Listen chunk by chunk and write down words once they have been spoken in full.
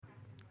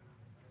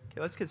Okay,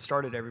 let's get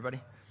started,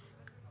 everybody.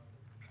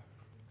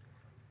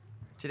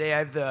 Today I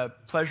have the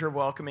pleasure of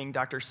welcoming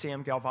Dr.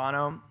 Sam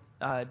Galvano.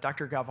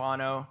 Dr.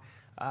 Galvano,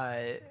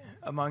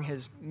 among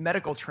his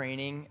medical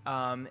training,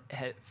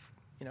 had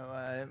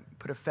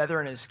put a feather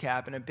in his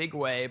cap in a big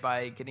way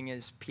by getting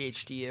his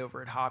PhD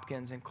over at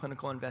Hopkins in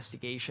clinical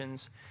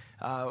investigations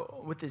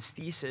with his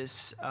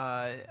thesis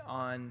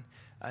on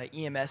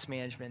EMS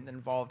management that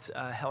involved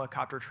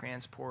helicopter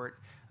transport.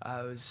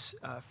 It was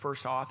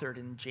first authored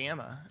in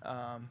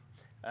JAMA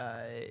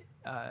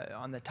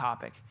on the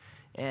topic.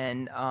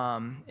 And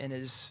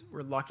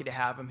we're lucky to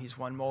have him. He's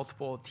won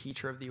multiple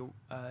Teacher of the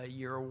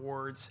Year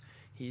awards.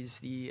 He's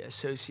the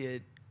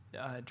associate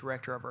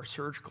director of our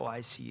surgical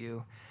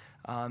ICU.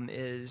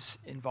 Is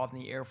involved in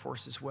the Air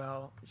Force as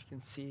well. As you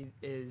can see,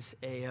 is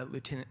a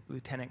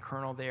lieutenant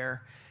colonel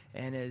there,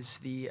 and is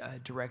the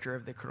director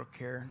of the critical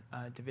care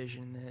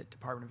division in the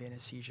Department of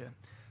Anesthesia.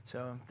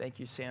 So thank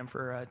you, Sam,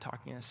 for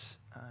talking to us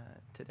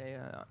today,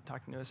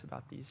 talking to us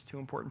about these two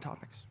important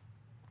topics.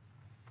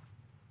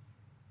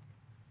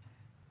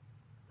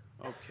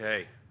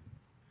 Okay.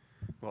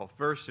 Well,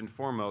 first and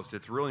foremost,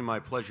 it's really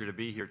my pleasure to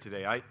be here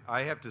today.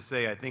 I have to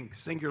say, I think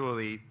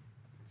singularly,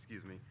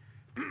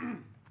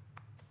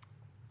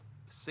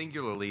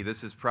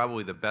 this is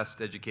probably the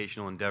best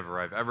educational endeavor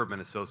I've ever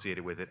been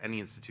associated with at any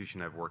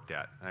institution I've worked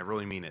at. And I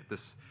really mean it.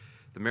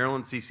 The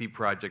Maryland CC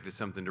project is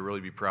something to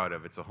really be proud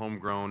of. It's a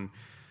homegrown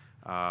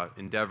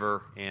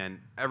endeavor, and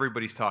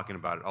everybody's talking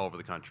about it all over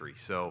the country.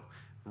 So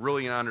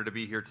really an honor to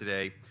be here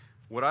today.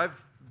 What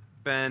I've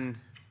been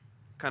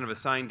kind of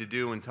assigned to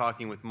do in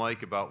talking with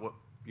Mike about what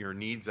your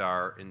needs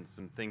are and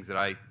some things that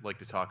I like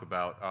to talk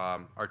about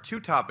are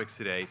two topics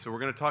today. So we're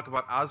going to talk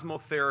about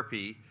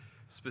osmotherapy,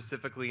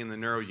 specifically in the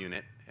neuro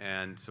unit,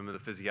 and some of the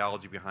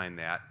physiology behind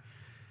that.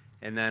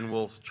 And then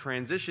we'll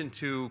transition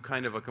to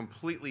kind of a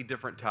completely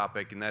different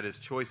topic, and that is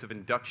choice of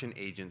induction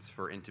agents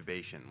for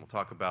intubation. We'll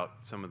talk about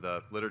some of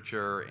the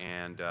literature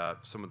and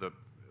some of the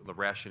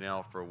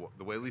rationale for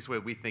the way, at least the way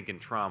we think in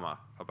trauma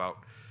about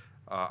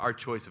our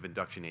choice of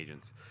induction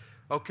agents.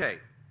 Okay,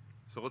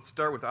 so let's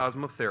start with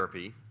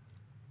osmotherapy.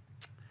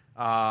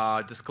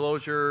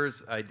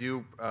 Disclosures, I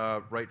do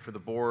write for the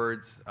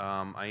boards.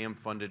 I am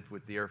funded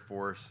with the Air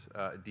Force,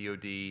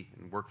 DOD,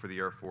 and work for the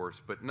Air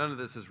Force, but none of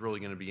this is really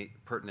going to be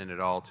pertinent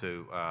at all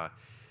to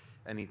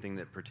anything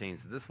that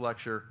pertains to this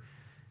lecture.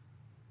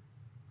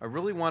 I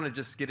really want to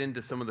just get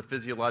into some of the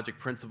physiologic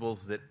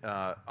principles that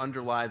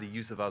underlie the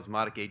use of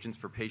osmotic agents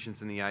for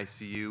patients in the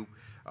ICU.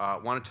 I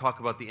want to talk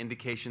about the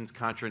indications,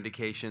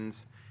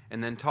 contraindications,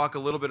 and then talk a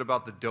little bit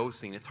about the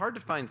dosing. It's hard to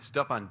find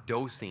stuff on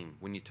dosing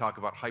when you talk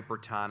about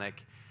hypertonic.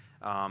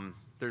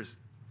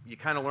 You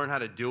kind of learn how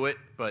to do it,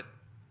 but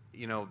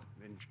in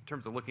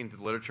terms of looking into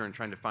the literature and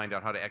trying to find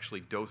out how to actually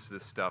dose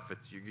this stuff,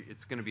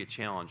 it's going to be a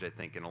challenge, I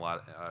think, in a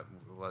lot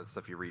of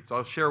stuff you read. So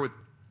I'll share with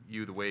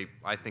you the way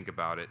I think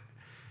about it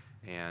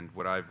and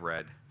what I've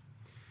read.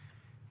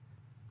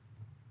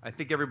 I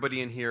think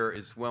everybody in here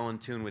is well in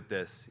tune with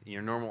this.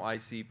 Your normal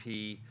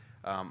ICP,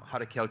 how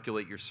to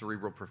calculate your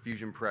cerebral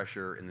perfusion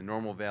pressure in the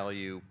normal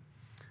value.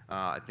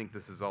 I think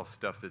this is all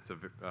stuff that's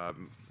a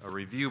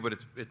review, but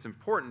it's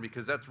important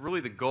because that's really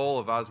the goal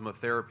of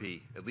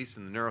osmotherapy, at least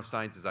in the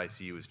neurosciences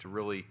ICU, is to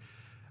really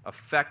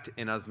affect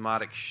an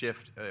osmotic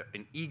shift,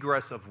 an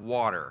egress of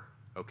water,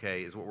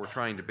 okay, is what we're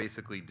trying to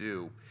basically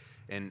do.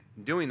 And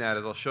doing that,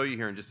 as I'll show you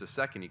here in just a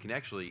second, you can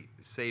actually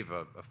save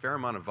a fair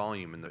amount of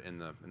volume in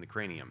the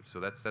cranium.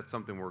 So that's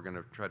something we're going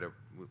to try to.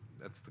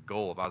 That's the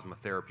goal of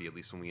osmotherapy, at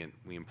least when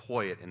we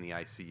employ it in the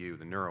ICU,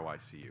 the neuro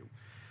ICU.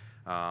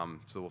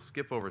 So we'll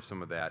skip over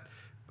some of that.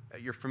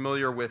 You're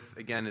familiar with,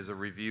 again, is a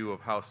review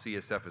of how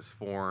CSF is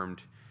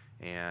formed,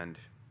 and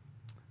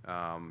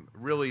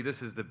really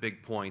this is the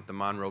big point, the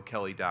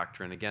Monroe-Kelly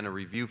doctrine. Again, a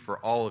review for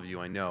all of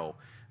you, I know,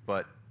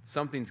 but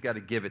something's got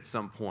to give at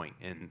some point,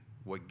 and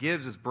what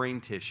gives is brain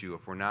tissue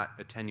if we're not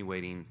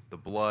attenuating the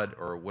blood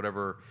or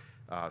whatever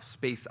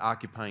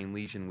space-occupying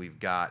lesion we've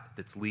got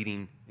that's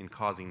leading and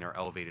causing our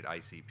elevated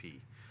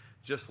ICP.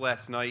 Just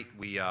last night,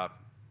 we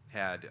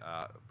had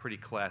a pretty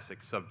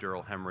classic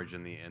subdural hemorrhage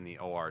in the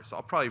OR. So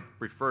I'll probably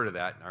refer to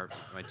that.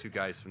 My two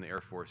guys from the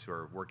Air Force who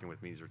are working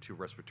with me, these are two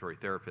respiratory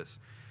therapists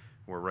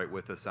who are right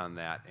with us on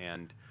that.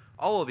 And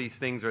all of these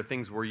things are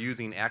things we're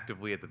using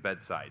actively at the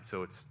bedside.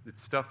 So it's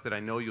stuff that I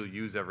know you'll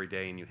use every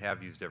day and you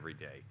have used every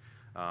day.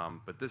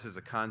 But this is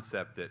a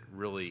concept that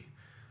really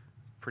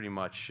pretty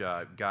much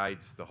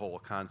guides the whole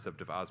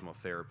concept of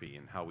osmotherapy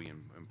and how we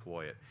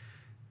employ it.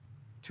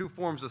 Two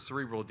forms of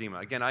cerebral edema.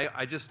 Again,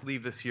 I just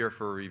leave this here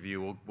for a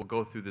review. We'll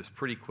go through this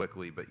pretty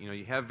quickly, but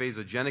you have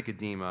vasogenic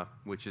edema,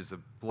 which is a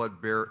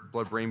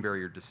blood-brain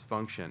barrier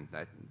dysfunction,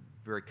 that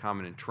very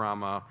common in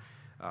trauma,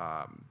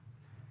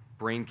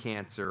 brain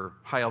cancer,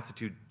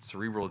 high-altitude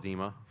cerebral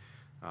edema.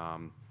 I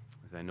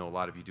know a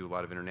lot of you do a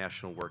lot of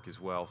international work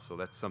as well, so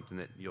that's something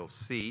that you'll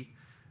see.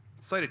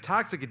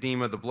 Cytotoxic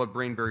edema, the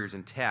blood-brain barrier is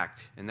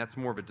intact, and that's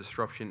more of a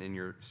disruption in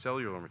your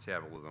cellular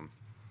metabolism.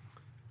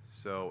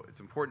 So it's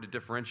important to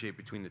differentiate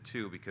between the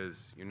two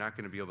because you're not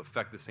going to be able to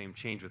affect the same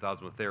change with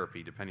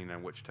osmotherapy depending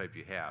on which type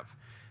you have.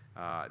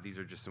 These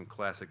are just some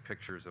classic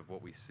pictures of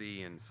what we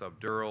see in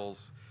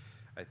subdurals.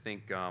 I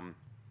think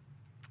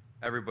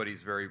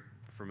everybody's very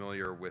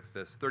familiar with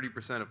this.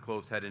 30% of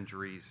closed head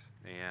injuries,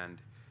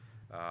 and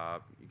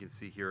you can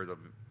see here the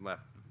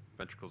left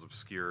ventricle's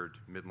obscured,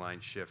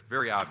 midline shift,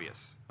 very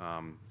obvious.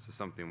 This is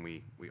something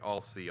we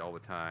all see all the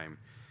time.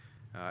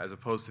 As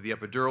opposed to the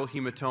epidural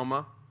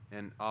hematoma,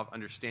 and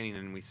understanding,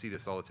 and we see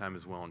this all the time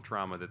as well in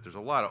trauma, that there's a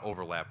lot of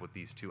overlap with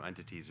these two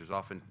entities. There's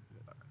often,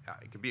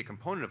 it could be a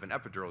component of an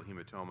epidural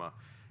hematoma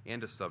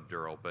and a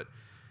subdural, but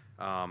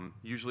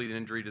usually an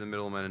injury to the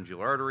middle meningeal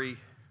artery.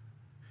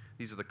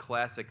 These are the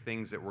classic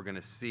things that we're going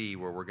to see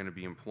where we're going to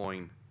be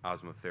employing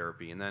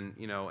osmotherapy. And then,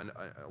 you know,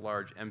 a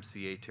large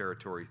MCA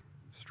territory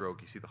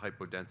stroke, you see the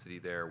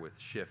hypodensity there with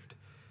shift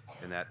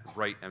in that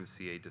right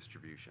MCA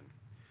distribution.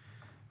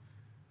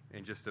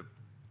 And just a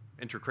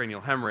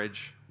intracranial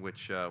hemorrhage,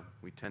 which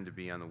we tend to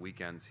be on the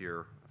weekends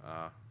here,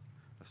 a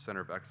center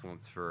of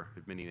excellence for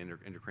admitting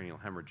intracranial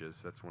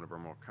hemorrhages. That's one of our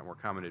more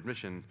common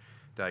admission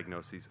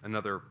diagnoses,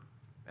 another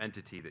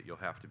entity that you'll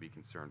have to be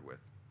concerned with.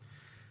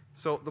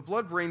 So the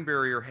blood-brain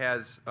barrier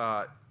has,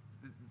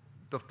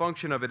 the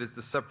function of it is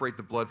to separate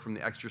the blood from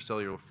the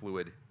extracellular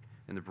fluid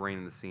in the brain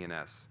and the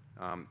CNS.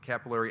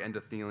 Capillary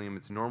endothelium,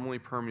 it's normally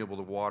permeable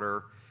to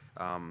water,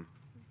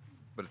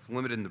 but it's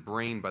limited in the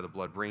brain by the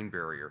blood-brain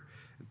barrier.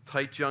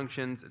 Tight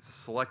junctions, it's a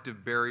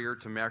selective barrier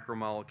to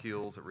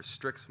macromolecules. It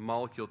restricts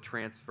molecule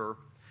transfer.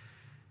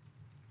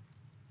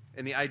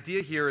 And the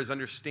idea here is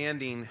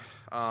understanding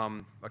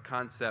a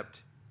concept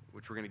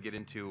which we're going to get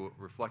into,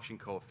 reflection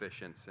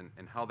coefficients,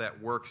 and how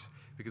that works,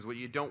 because what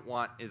you don't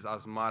want is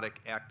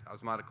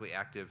osmotically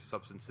active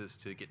substances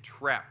to get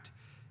trapped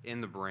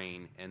in the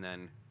brain and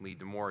then lead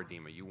to more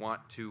edema. You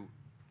want to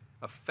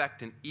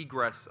affect an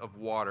egress of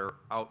water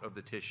out of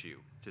the tissue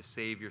to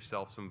save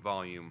yourself some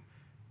volume,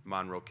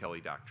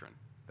 Monroe-Kelly doctrine.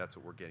 That's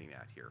what we're getting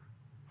at here.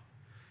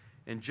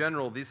 In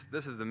general, this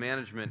is the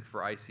management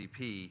for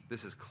ICP.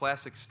 This is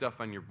classic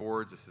stuff on your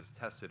boards. This is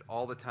tested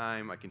all the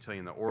time. I can tell you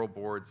in the oral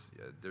boards,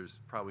 there's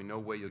probably no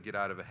way you'll get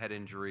out of a head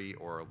injury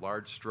or a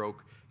large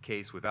stroke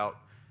case without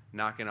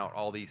knocking out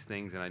all these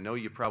things, and I know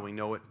you probably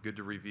know it. Good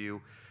to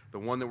review. The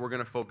one that we're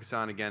going to focus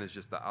on, again, is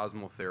just the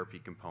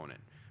osmotherapy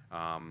component.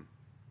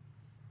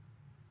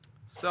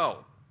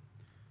 So,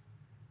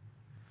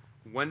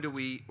 what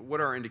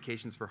are our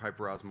indications for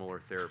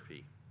hyperosmolar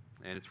therapy?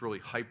 And it's really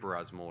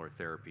hyperosmolar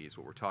therapy is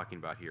what we're talking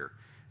about here.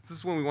 This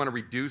is when we want to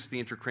reduce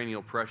the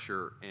intracranial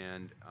pressure,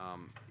 and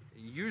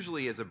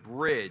usually as a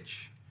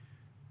bridge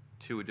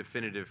to a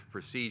definitive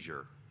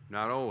procedure.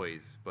 Not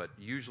always, but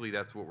usually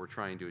that's what we're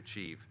trying to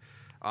achieve.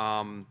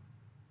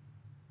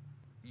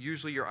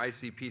 Usually your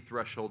ICP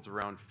threshold's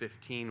around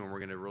 15 when we're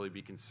going to really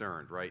be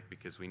concerned, right?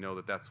 Because we know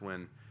that that's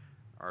when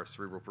our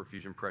cerebral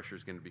perfusion pressure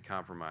is going to be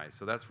compromised.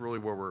 So that's really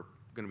where we're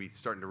going to be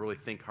starting to really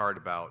think hard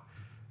about.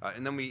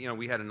 And then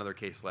we had another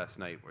case last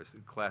night, where it's a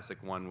classic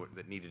one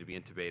that needed to be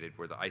intubated,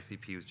 where the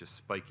ICP was just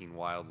spiking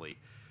wildly.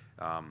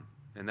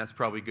 And that's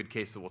probably a good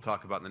case that we'll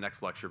talk about in the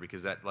next lecture,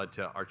 because that led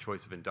to our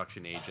choice of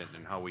induction agent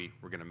and how we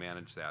were going to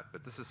manage that.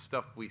 But this is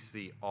stuff we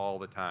see all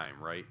the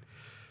time, right?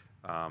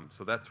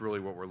 So that's really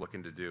what we're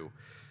looking to do.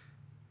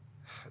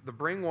 The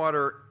brain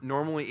water,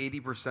 normally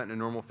 80% in a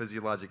normal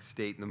physiologic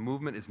state, and the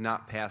movement is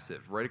not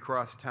passive. Right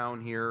across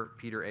town here,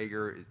 Peter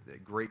Ager is a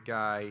great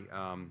guy.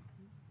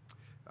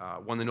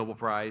 Won the Nobel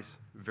Prize,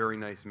 very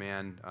nice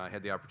man. I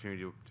had the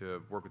opportunity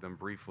to work with him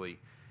briefly,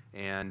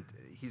 and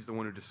he's the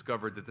one who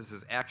discovered that this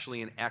is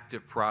actually an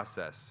active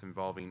process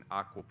involving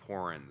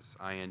aquaporins,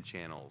 ion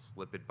channels,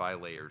 lipid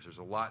bilayers. There's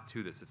a lot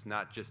to this. It's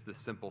not just the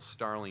simple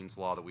Starling's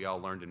law that we all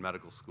learned in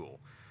medical school.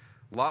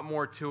 A lot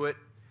more to it,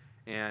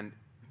 and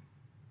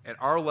at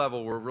our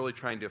level, we're really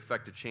trying to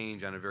affect a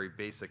change on a very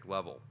basic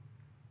level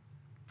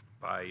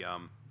by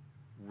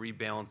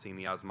rebalancing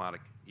the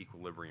osmotic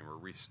equilibrium, or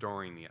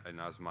restoring an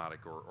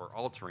osmotic, or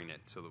altering it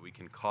so that we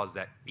can cause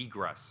that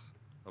egress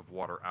of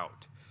water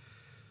out.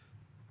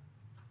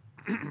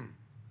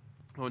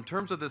 Well, in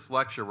terms of this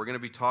lecture, we're going to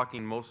be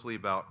talking mostly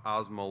about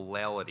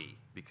osmolality,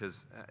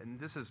 because and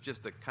this is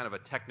just a kind of a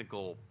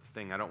technical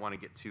thing. I don't want to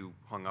get too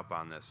hung up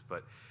on this,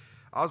 but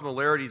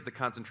osmolarity is the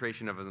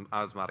concentration of an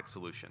osmotic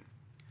solution.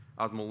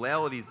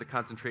 Osmolality is the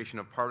concentration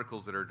of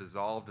particles that are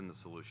dissolved in the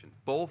solution.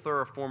 Both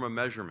are a form of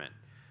measurement,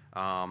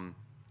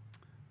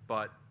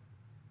 but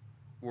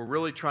what we're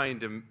really trying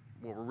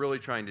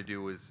to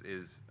do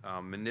is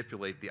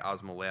manipulate the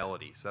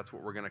osmolality. So that's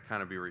what we're going to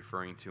kind of be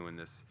referring to in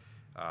this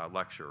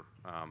lecture.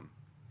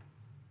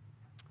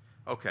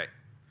 Okay,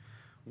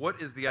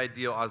 what is the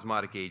ideal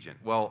osmotic agent?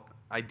 Well,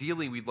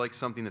 ideally we'd like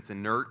something that's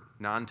inert,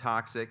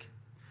 non-toxic,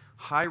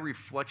 high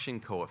reflection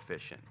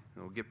coefficient.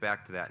 And we'll get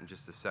back to that in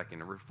just a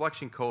second. A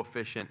reflection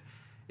coefficient,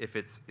 if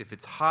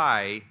it's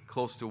high,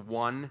 close to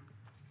 1,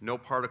 no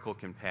particle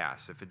can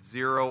pass. If it's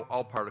 0,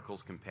 all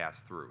particles can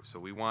pass through. So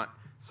we want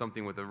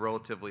something with a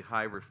relatively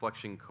high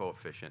reflection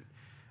coefficient.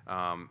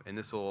 And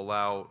this will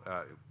allow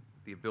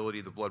the ability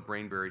of the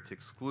blood-brain barrier to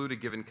exclude a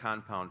given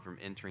compound from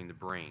entering the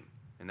brain.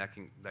 And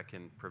that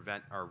can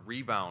prevent our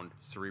rebound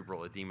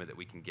cerebral edema that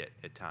we can get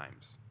at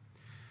times.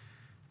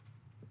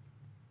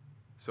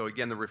 So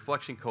again, the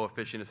reflection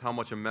coefficient is how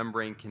much a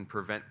membrane can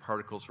prevent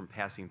particles from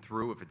passing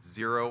through. If it's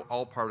 0,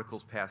 all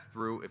particles pass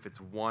through. If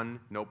it's 1,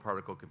 no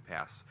particle can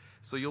pass.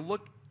 So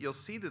you'll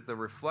see that the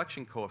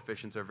reflection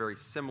coefficients are very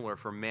similar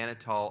for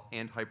mannitol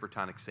and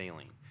hypertonic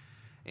saline.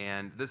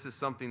 And this is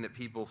something that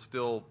people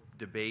still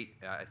debate.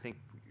 I think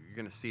you're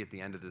going to see at the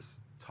end of this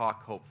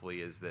talk,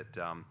 hopefully, is that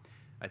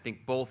I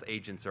think both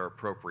agents are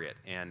appropriate.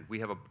 And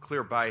we have a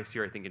clear bias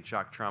here, I think, in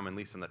shock trauma, at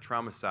least on the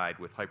trauma side,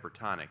 with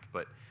hypertonic.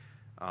 But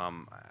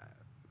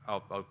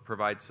I'll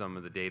provide some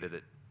of the data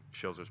that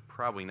shows there's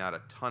probably not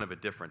a ton of a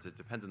difference. It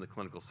depends on the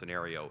clinical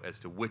scenario as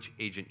to which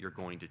agent you're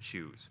going to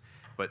choose.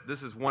 But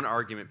this is one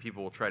argument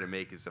people will try to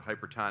make, is that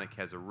hypertonic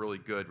has a really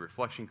good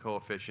reflection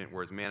coefficient,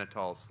 whereas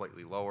mannitol is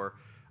slightly lower.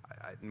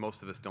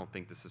 Most of us don't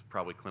think this is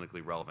probably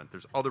clinically relevant.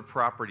 There's other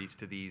properties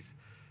to these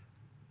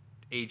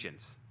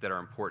agents that are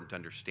important to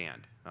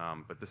understand,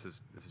 but this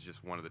is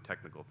just one of the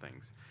technical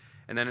things.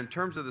 And then in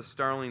terms of the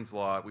Starling's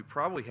law, we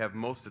probably have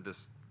most of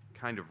this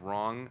kind of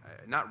wrong.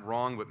 Not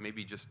wrong, but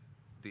maybe just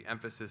the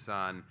emphasis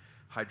on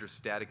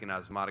hydrostatic and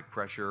osmotic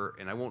pressure,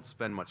 and I won't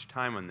spend much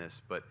time on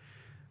this, but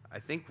I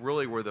think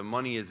really where the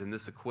money is in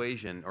this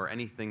equation, or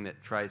anything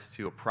that tries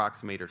to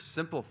approximate or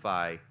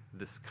simplify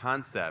this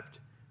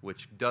concept,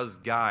 which does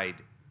guide,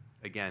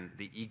 again,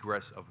 the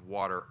egress of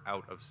water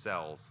out of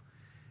cells,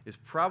 is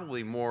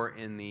probably more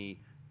in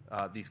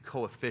these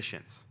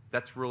coefficients.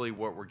 That's really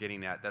what we're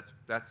getting at.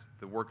 That's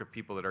the work of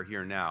people that are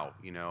here now,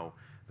 you know,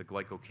 the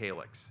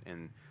glycocalyx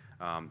and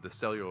the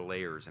cellular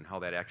layers and how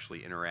that actually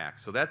interacts.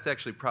 So that's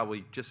actually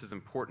probably just as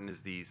important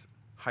as these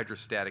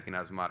hydrostatic and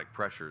osmotic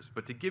pressures.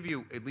 But to give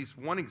you at least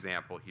one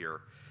example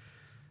here,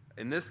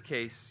 in this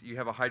case, you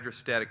have a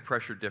hydrostatic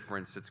pressure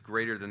difference that's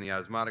greater than the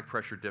osmotic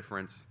pressure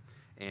difference,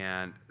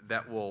 and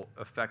that will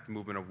affect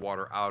movement of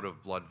water out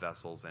of blood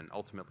vessels and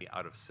ultimately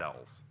out of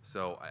cells.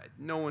 So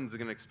no one's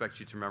going to expect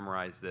you to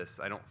memorize this.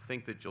 I don't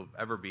think that you'll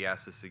ever be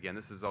asked this again.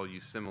 This is all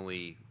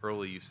USIMILE,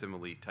 early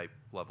USIMILE type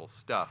level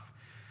stuff.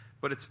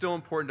 But it's still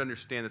important to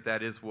understand that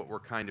that is what we're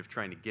kind of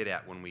trying to get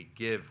at when we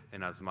give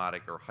an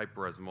osmotic or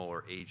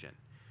hyperosmolar agent.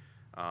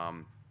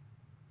 And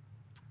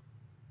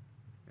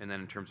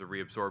then in terms of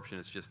reabsorption,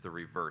 it's just the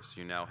reverse.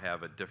 You now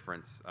have a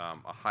difference,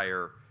 a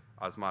higher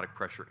osmotic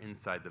pressure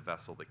inside the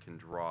vessel that can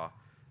draw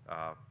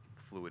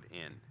fluid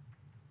in.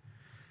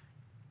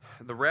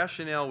 The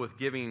rationale with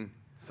giving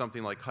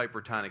something like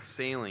hypertonic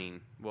saline,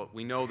 well,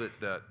 we know that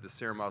the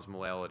serum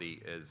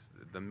osmolality is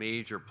the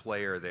major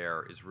player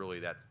there, is really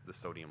that's the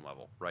sodium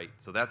level, right?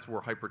 So that's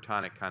where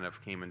hypertonic kind of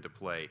came into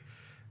play,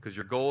 because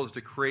your goal is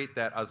to create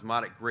that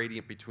osmotic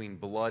gradient between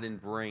blood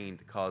and brain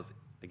to cause,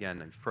 again,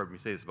 you've heard me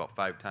say this about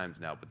 5 times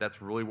now, but that's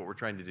really what we're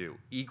trying to do.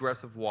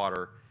 Egress of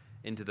water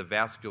into the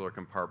vascular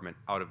compartment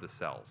out of the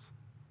cells,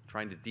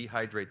 trying to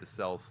dehydrate the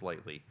cells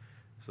slightly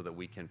so that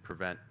we can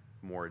prevent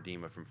more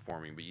edema from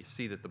forming. But you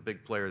see that the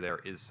big player there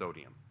is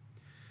sodium.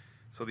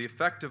 So the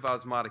effect of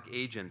osmotic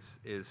agents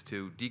is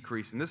to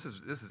decrease, and this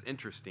is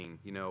interesting,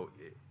 you know,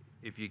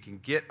 if you can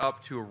get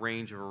up to a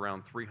range of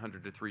around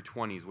 300 to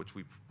 320s, which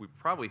we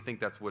probably think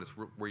that's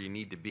where you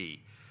need to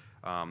be.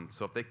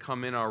 So if they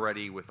come in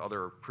already with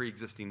other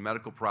pre-existing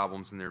medical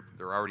problems and they're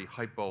already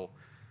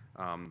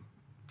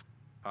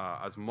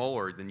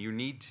osmolar, then you're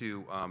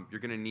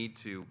going to need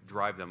to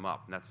drive them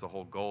up, and that's the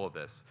whole goal of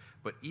this.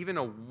 But even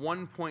a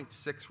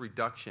 1.6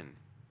 reduction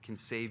can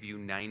save you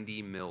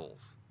 90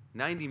 mils.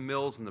 90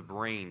 mils in the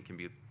brain can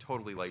be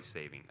totally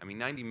life-saving. I mean,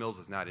 90 mils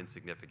is not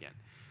insignificant.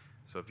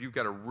 So if you've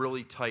got a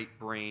really tight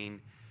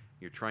brain,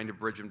 you're trying to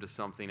bridge them to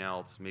something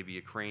else, maybe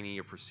a cranie,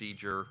 a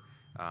procedure,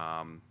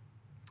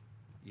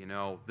 you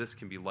know, this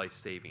can be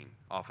life-saving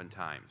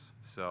oftentimes.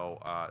 So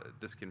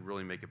this can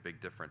really make a big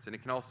difference. And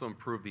it can also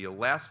improve the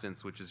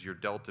elastance, which is your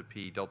delta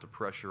P, delta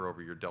pressure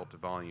over your delta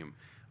volume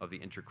of the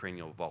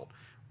intracranial vault.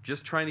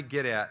 Just trying to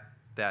get at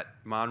that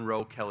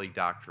Monroe-Kelly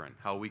doctrine,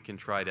 how we can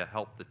try to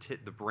help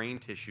the brain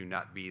tissue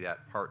not be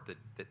that part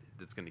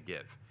that's going to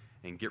give,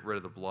 and get rid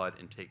of the blood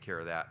and take care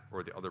of that,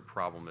 or the other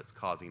problem that's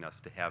causing us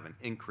to have an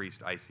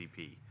increased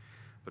ICP.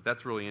 But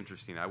that's really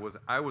interesting. I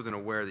wasn't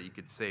aware that you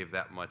could save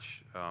that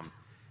much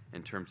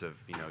in terms of,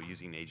 you know,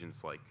 using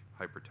agents like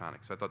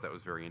hypertonic. So I thought that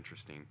was very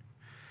interesting.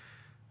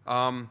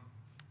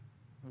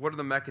 What are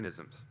the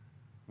mechanisms?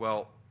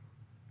 Well,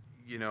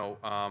 you know,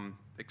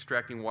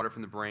 extracting water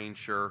from the brain,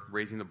 sure.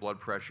 Raising the blood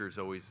pressure is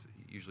always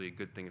usually a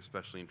good thing,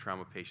 especially in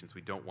trauma patients. We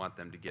don't want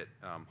them to get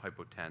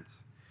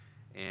hypotense.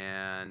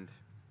 And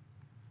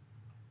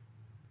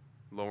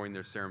lowering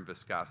their serum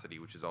viscosity,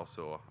 which is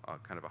also a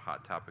kind of a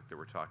hot topic that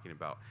we're talking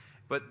about.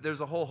 But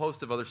there's a whole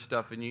host of other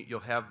stuff, and you'll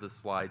have the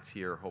slides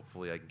here.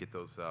 Hopefully I can get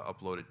those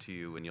uploaded to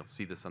you, and you'll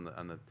see this on the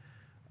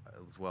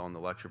as well in the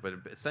lecture. But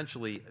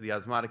essentially, the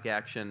osmotic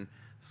action,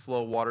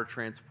 slow water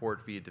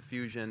transport via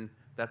diffusion,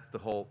 that's the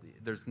whole.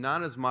 There's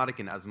non-osmotic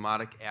and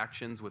osmotic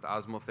actions with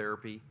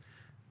osmotherapy.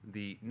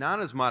 The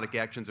non-osmotic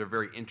actions are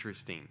very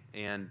interesting,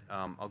 and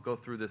I'll go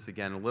through this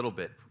again a little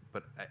bit.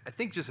 But I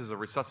think just as a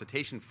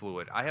resuscitation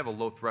fluid, I have a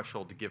low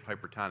threshold to give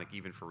hypertonic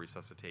even for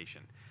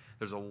resuscitation.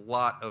 There's a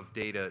lot of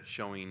data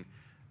showing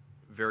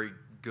very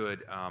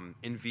good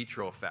in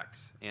vitro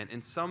effects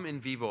and some in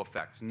vivo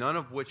effects, none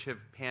of which have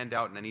panned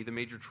out in any of the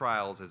major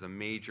trials as a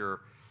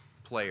major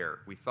player.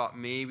 We thought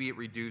maybe it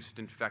reduced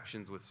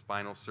infections with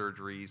spinal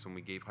surgeries when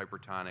we gave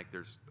hypertonic.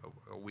 There's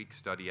a weak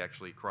study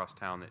actually across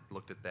town that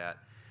looked at that.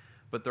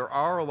 But there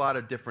are a lot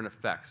of different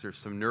effects. There's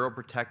some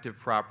neuroprotective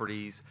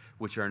properties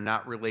which are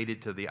not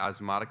related to the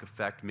osmotic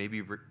effect,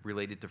 maybe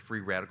related to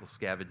free radical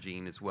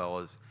scavenging, as well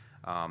as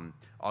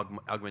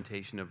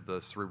augmentation of the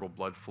cerebral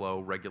blood flow,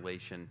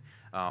 regulation,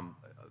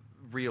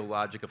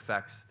 rheologic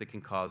effects that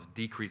can cause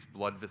decreased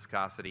blood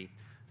viscosity.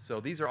 So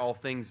these are all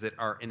things that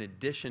are in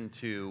addition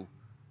to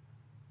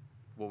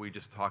what we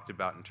just talked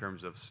about in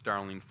terms of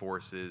Starling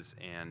forces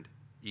and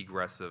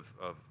egress of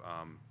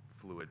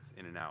fluids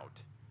in and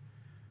out.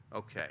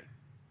 Okay.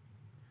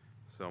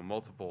 So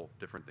multiple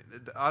different things.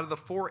 Out of the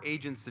 4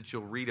 agents that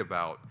you'll read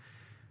about,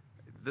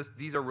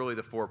 these are really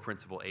the 4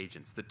 principal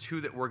agents. The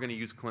 2 that we're going to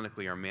use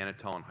clinically are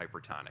mannitol and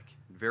hypertonic.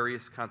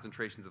 Various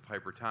concentrations of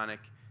hypertonic,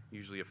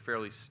 usually a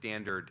fairly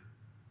standard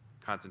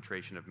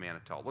concentration of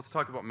mannitol. Let's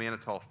talk about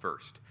mannitol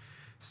first.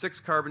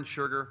 6-carbon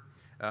sugar.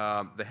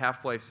 The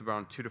half-life's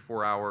around 2 to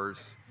 4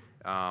 hours.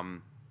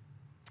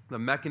 The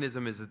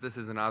mechanism is that this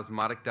is an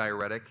osmotic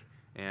diuretic,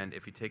 and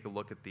if you take a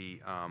look at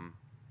the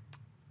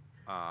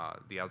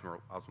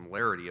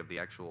osmolarity of the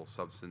actual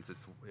substance,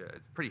 it's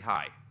pretty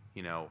high,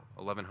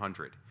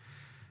 1100.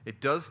 It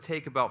does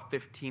take about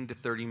 15 to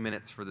 30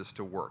 minutes for this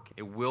to work.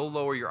 It will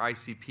lower your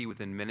ICP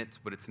within minutes,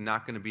 but it's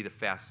not going to be the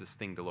fastest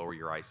thing to lower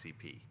your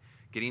ICP.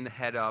 Getting the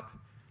head up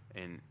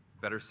and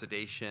better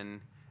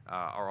sedation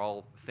are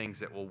all things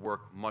that will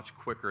work much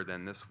quicker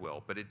than this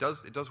will. But it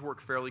does work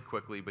fairly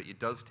quickly, but it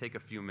does take a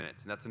few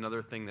minutes. And that's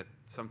another thing that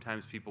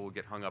sometimes people will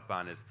get hung up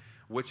on is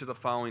which of the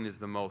following is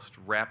the most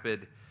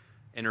rapid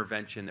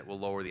intervention that will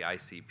lower the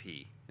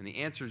ICP? And the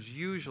answer is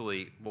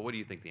usually, well, what do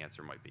you think the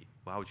answer might be?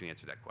 Well, how would you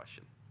answer that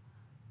question?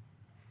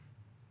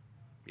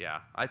 Yeah,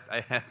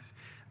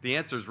 the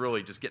answer is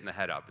really just getting the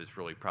head up is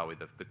really probably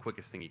the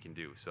quickest thing you can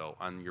do. So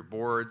on your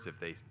boards, if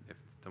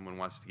someone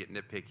wants to get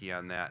nitpicky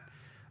on that,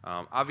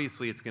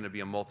 obviously it's going to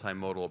be a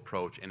multimodal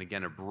approach and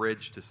again a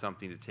bridge to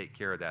something to take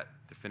care of that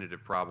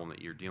definitive problem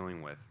that you're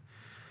dealing with.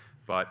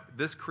 But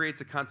this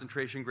creates a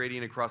concentration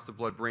gradient across the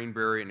blood-brain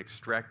barrier and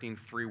extracting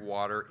free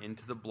water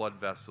into the blood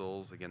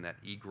vessels, again that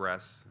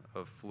egress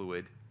of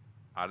fluid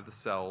out of the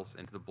cells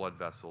into the blood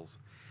vessels.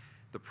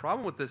 The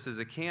problem with this is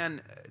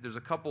there's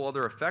a couple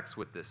other effects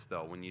with this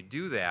though. When you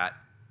do that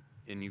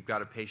and you've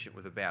got a patient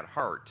with a bad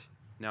heart,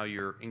 now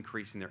you're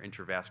increasing their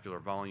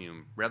intravascular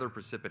volume rather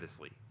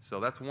precipitously. So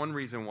that's one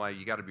reason why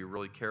you got to be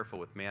really careful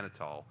with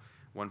mannitol.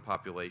 One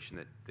population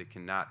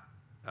that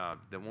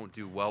won't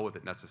do well with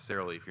it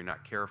necessarily if you're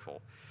not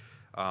careful.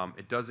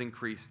 It does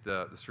increase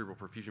the cerebral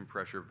perfusion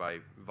pressure by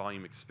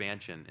volume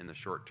expansion in the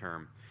short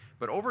term.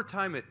 But over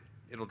time,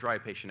 it'll dry a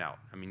patient out.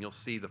 I mean, you'll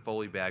see the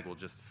Foley bag will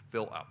just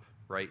fill up,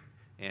 right?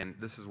 And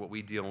this is what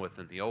we deal with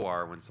in the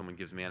OR when someone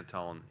gives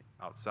mannitol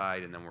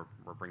outside and then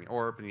we're bringing,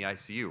 or up in the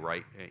ICU,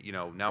 right?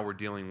 Now we're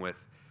dealing with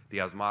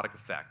the osmotic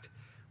effect,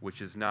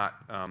 which is not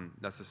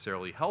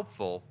necessarily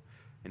helpful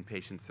in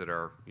patients that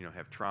are,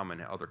 have trauma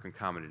and other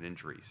concomitant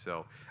injuries.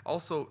 So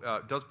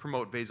also does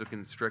promote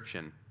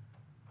vasoconstriction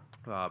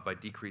by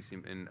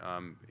decreasing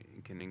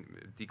can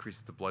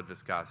decrease the blood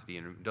viscosity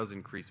and it does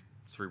increase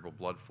cerebral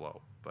blood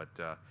flow. But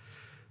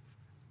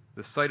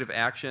the site of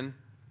action,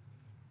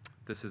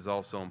 this is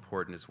also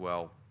important as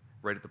well.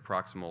 Right at the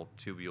proximal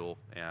tubule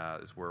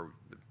is where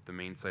the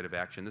main site of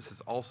action. This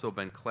has also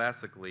been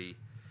classically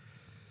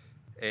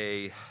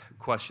a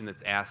question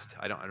that's asked.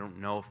 I don't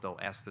know if they'll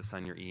ask this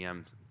on your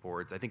EM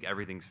boards. I think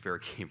everything's fair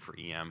game for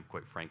EM,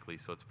 quite frankly,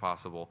 so it's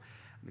possible.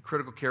 The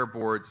critical care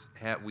boards,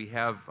 we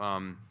have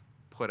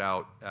put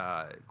out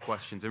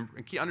questions. And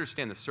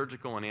understand the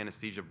surgical and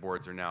anesthesia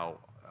boards are now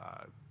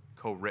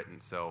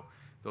co-written, so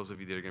those of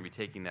you that are going to be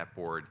taking that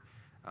board,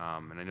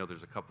 and I know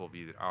there's a couple of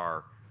you that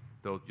are,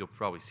 you'll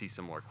probably see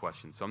similar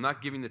questions. So I'm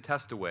not giving the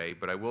test away,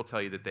 but I will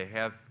tell you that they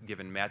have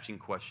given matching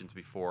questions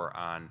before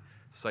on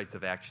sites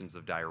of actions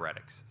of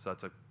diuretics. So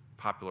that's a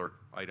popular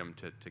item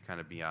to kind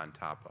of be on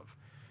top of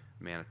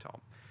mannitol.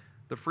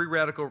 The free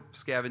radical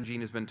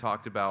scavenging has been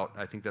talked about.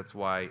 I think that's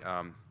why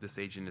this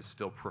agent is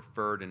still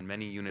preferred in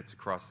many units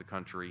across the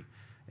country.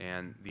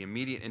 And the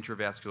immediate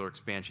intravascular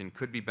expansion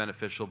could be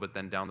beneficial, but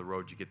then down the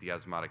road you get the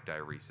osmotic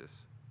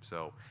diuresis.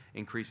 So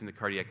increasing the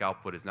cardiac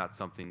output is not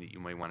something that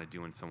you may want to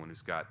do in someone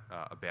who's got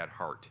a bad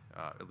heart,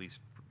 at least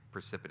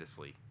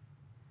precipitously.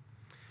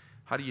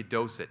 How do you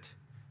dose it?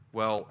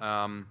 Well,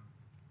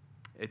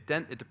 it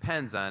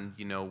depends on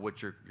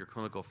what your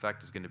clinical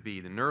effect is going to be.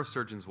 The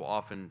neurosurgeons will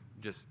often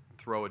just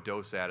throw a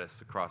dose at us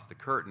across the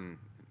curtain,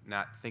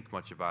 not think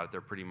much about it. They're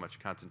pretty much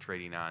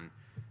concentrating on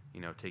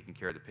taking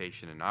care of the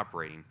patient and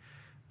operating.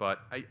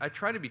 But I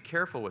try to be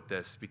careful with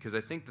this because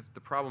I think that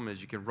the problem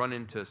is you can run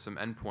into some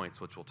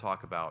endpoints, which we'll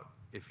talk about,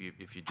 if you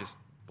just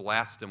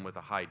blast them with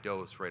a high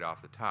dose right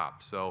off the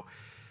top. So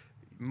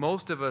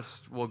most of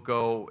us will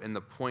go in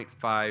the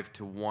 0.5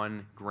 to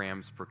 1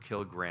 grams per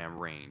kilogram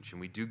range, and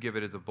we do give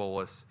it as a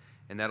bolus.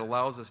 And that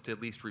allows us to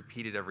at least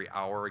repeat it every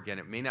hour. Again,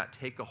 it may not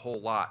take a whole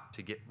lot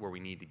to get where we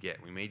need to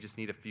get. We may just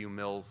need a few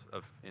mils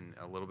in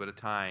a little bit of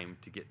time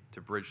to get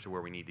to bridge to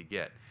where we need to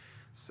get.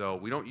 So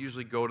we don't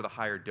usually go to the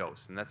higher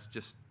dose, and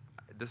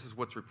this is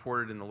what's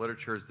reported in the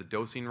literature as the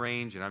dosing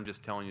range, and I'm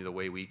just telling you the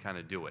way we kind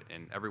of do it.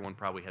 And everyone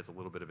probably has a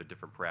little bit of a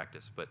different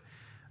practice, but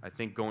I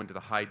think going to the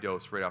high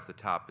dose right off the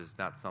top is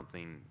not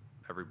something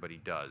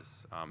everybody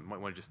does. You might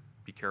want to just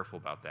be careful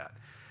about that.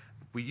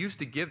 We used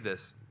to give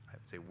this, I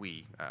would say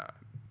we,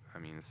 I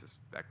mean, this is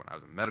back when I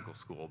was in medical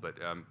school, but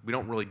we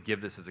don't really give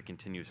this as a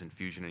continuous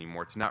infusion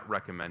anymore. It's not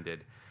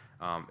recommended.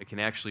 It can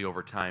actually,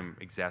 over time,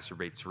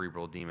 exacerbate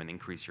cerebral edema and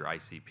increase your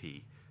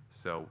ICP.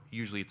 So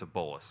usually it's a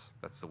bolus.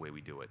 That's the way we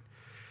do it.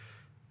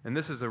 And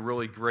this is a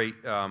really great,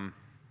 there's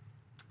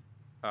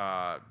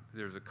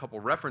a couple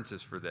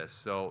references for this.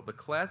 So the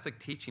classic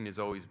teaching has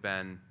always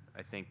been,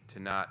 I think, to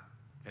not,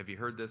 have you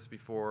heard this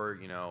before?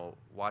 You know,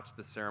 watch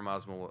the serum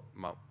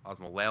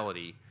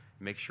osmolality.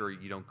 Make sure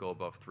you don't go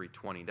above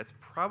 320. That's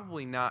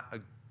probably not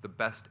the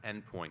best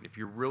endpoint. If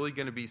you're really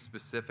going to be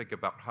specific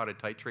about how to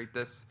titrate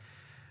this,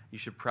 you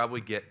should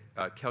probably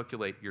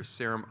calculate your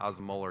serum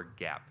osmolar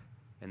gap.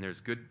 And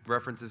there's good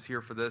references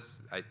here for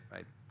this. I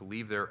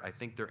believe I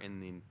think they're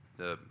in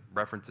the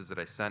references that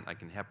I sent. I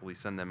can happily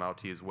send them out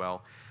to you as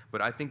well.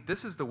 But I think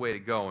this is the way to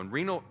go. And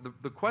renal,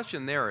 the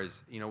question there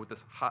is, you know, with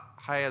this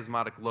high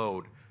osmotic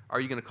load, are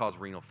you going to cause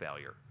renal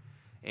failure?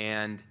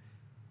 And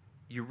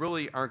you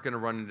really aren't going to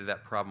run into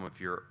that problem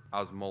if your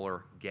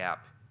osmolar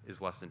gap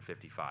is less than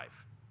 55.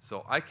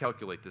 So I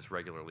calculate this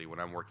regularly when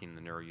I'm working in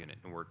the neuro unit,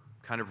 and we're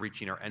kind of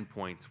reaching our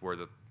endpoints where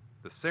the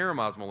serum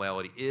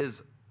osmolality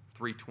is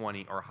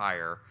 320 or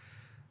higher.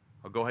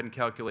 I'll go ahead and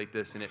calculate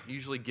this, and it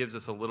usually gives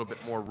us a little bit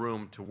more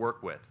room to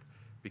work with,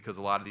 because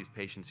a lot of these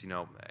patients, you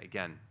know,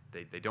 again,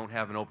 they don't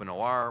have an open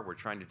OR. We're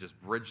trying to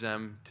just bridge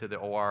them to the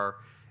OR.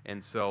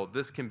 And so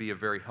this can be a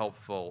very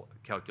helpful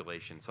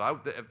calculation.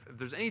 So if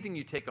there's anything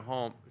you take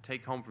home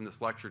from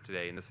this lecture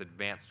today in this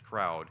advanced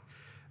crowd,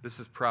 this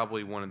is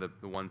probably one of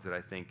the ones that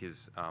I think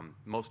is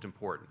most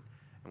important.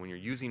 And when you're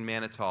using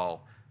mannitol,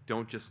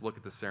 don't just look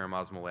at the serum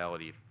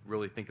osmolality.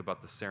 Really think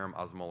about the serum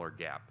osmolar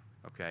gap.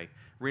 Okay?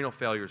 Renal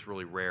failure is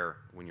really rare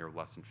when you're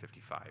less than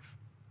 55.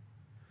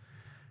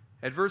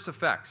 Adverse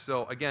effects.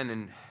 So again,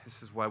 and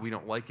this is why we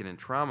don't like it in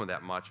trauma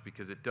that much,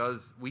 because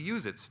we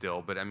use it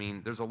still, but I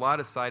mean, there's a lot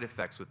of side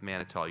effects with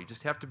mannitol. You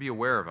just have to be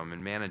aware of them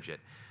and manage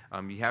it.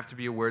 You have to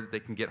be aware that they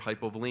can get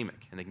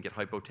hypovolemic and they can get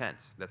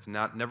hypotense. That's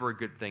never a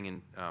good thing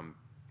in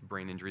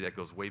brain injury. That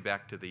goes way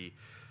back to the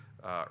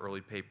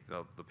early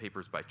the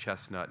papers by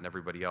Chestnut and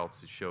everybody else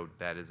that showed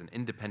that is an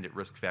independent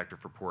risk factor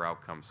for poor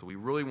outcomes. So we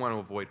really want to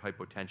avoid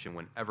hypotension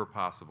whenever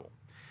possible.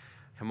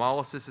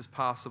 Hemolysis is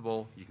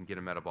possible. You can get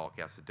a metabolic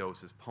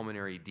acidosis,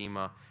 pulmonary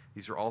edema.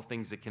 These are all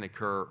things that can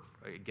occur,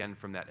 again,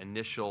 from that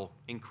initial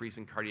increase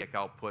in cardiac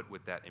output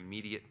with that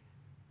immediate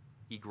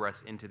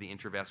egress into the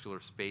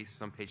intravascular space.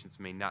 Some patients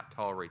may not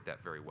tolerate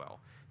that very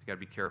well. You've got to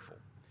be careful.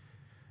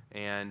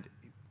 And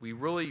we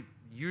really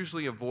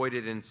usually avoid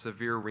it in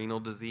severe renal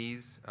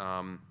disease.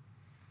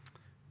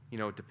 You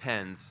know, it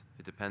depends.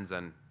 It depends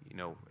on, you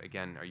know,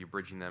 again, are you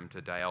bridging them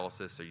to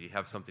dialysis, or you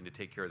have something to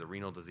take care of the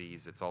renal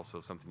disease? It's also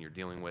something you're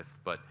dealing with,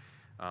 but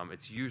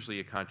it's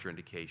usually a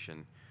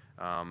contraindication.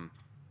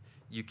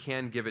 You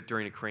can give it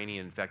during a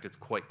crania. In fact, it's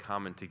quite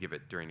common to give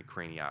it during a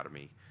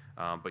craniotomy,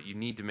 but you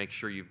need to make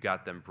sure you've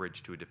got them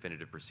bridged to a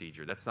definitive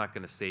procedure. That's not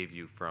going to save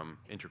you from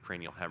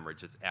intracranial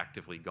hemorrhage that's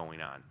actively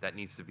going on. That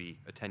needs to be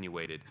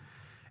attenuated.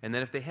 And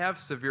then if they have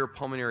severe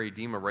pulmonary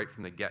edema right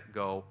from the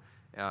get-go,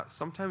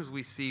 sometimes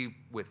we see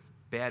with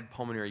bad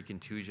pulmonary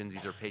contusions,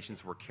 these are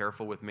patients we're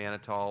careful with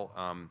mannitol.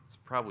 It's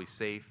probably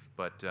safe,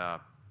 but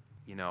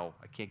you know,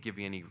 I can't give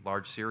you any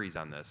large series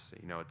on this.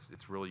 You know,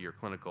 it's really your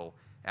clinical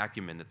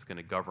acumen that's going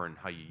to govern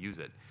how you use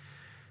it.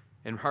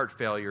 And heart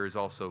failure is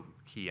also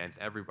key.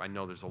 I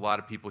know there's a lot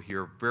of people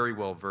here very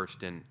well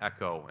versed in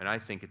echo, and I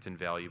think it's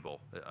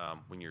invaluable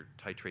when you're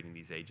titrating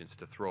these agents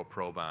to throw a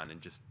probe on and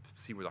just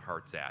see where the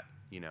heart's at.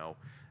 You know,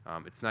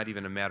 it's not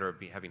even a matter of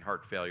having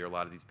heart failure. A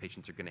lot of these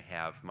patients are going to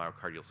have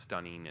myocardial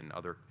stunning and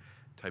other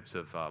types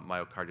of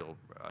myocardial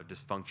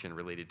dysfunction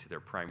related to their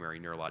primary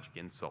neurologic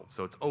insult.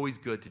 So it's always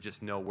good to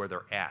just know where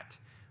they're at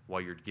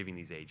while you're giving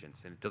these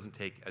agents. And it doesn't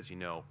take, as you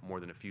know, more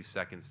than a few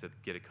seconds to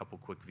get a couple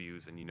quick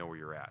views and you know where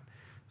you're at.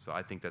 So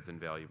I think that's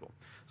invaluable.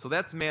 So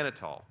that's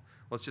mannitol.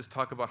 Let's just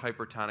talk about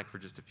hypertonic for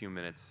just a few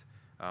minutes.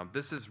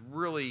 This is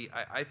really,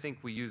 I think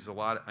we use a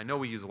lot, I know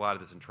we use a lot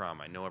of this in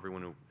trauma. I know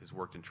everyone who has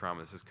worked in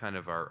trauma, this is kind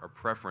of our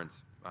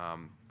preference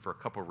for a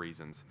couple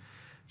reasons.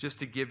 Just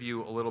to give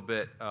you a little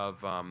bit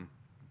of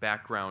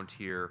background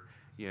here,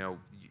 you know,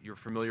 you're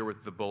familiar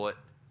with the bullet.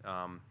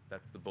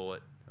 That's the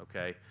bullet,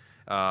 okay?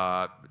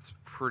 It's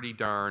pretty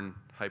darn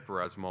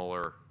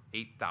hyperosmolar,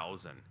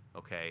 8,000,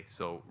 okay?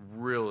 So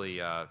really,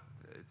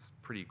 it's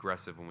pretty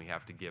aggressive when we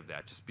have to give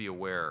that. Just be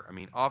aware. I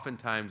mean,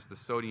 oftentimes the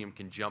sodium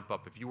can jump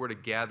up. If you were to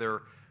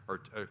gather or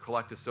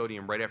collect a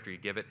sodium right after you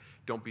give it,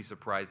 don't be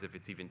surprised if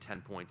it's even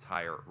 10 points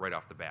higher right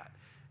off the bat.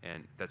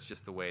 And that's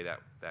just the way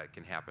that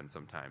can happen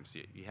sometimes.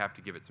 You have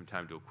to give it some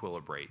time to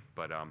equilibrate.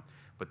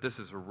 But this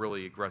is a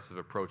really aggressive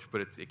approach,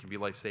 but it can be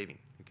life-saving.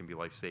 It can be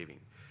life-saving.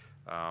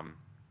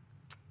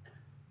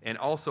 And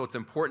also, it's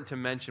important to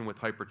mention with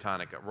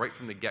hypertonica, right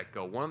from the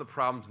get-go, one of the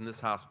problems in this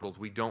hospital is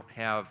we do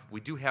have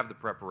the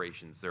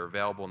preparations. They're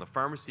available, and the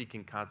pharmacy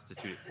can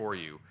constitute it for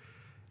you.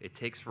 It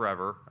takes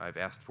forever. I've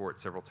asked for it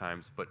several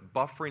times, but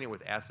buffering it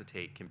with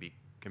acetate can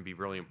be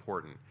really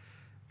important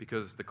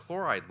because the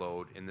chloride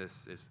load in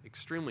this is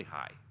extremely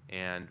high,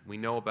 and we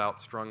know about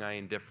strong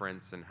ion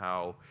difference and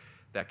how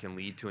that can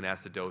lead to an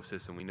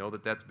acidosis, and we know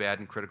that that's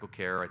bad in critical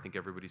care. I think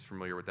everybody's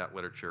familiar with that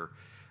literature.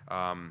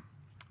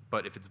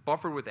 But if it's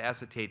buffered with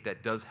acetate,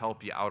 that does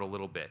help you out a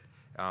little bit.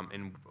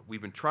 And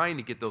we've been trying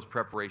to get those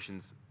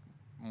preparations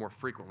more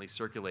frequently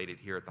circulated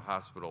here at the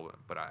hospital,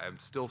 but I'm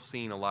still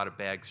seeing a lot of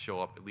bags show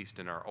up, at least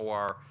in our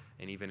OR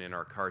and even in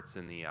our carts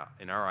in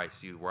our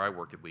ICU, where I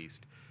work at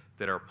least,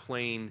 that are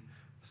plain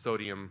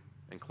sodium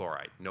and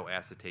chloride, no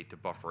acetate to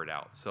buffer it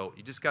out. So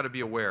you just got to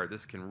be aware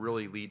this can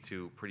really lead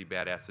to pretty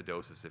bad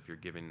acidosis if you're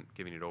giving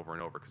it over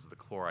and over because of the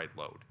chloride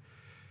load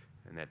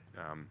and that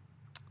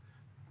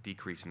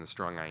decrease in the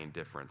strong ion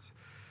difference.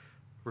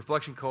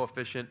 Reflection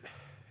coefficient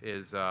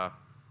is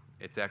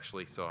it's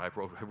actually, so I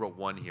wrote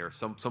 1 here.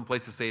 Some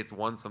places say it's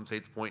 1, some say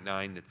it's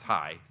 0.9. It's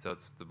high, so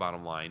it's the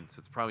bottom line. So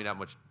it's probably not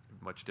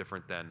much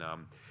different than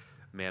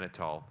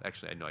mannitol.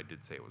 Actually, I know I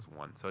did say it was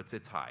 1, so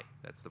it's high.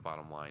 That's the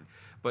bottom line.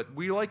 But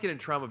we like it in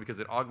trauma because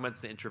it augments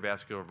the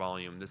intravascular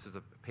volume. This is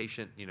a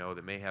patient,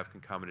 that may have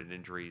concomitant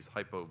injuries,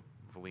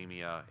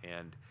 hypovolemia,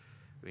 and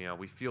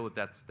we feel that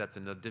that's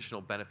an additional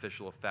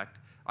beneficial effect.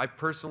 I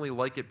personally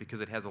like it because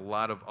it has a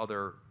lot of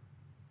other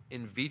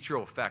in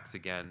vitro effects,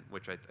 again,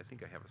 which I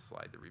think I have a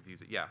slide that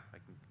reviews it. Yeah, I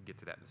can get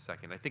to that in a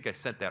second. I think I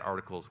sent that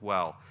article as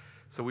well.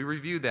 So we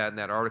review that in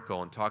that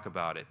article and talk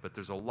about it. But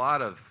there's a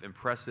lot of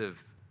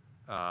impressive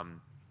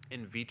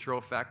in vitro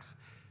effects.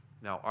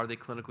 Now, are they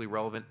clinically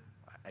relevant?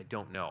 I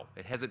don't know.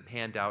 It hasn't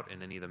panned out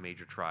in any of the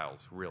major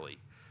trials, really.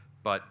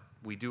 But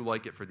we do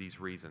like it for these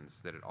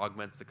reasons, that it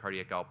augments the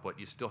cardiac output.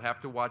 You still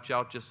have to watch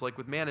out, just like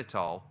with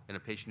mannitol in a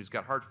patient who's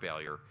got heart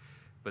failure.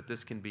 But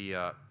this can be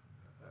a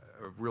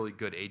really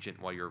good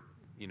agent while you're,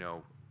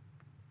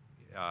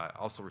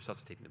 also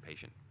resuscitating the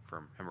patient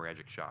from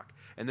hemorrhagic shock.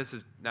 And this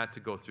is not to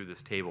go through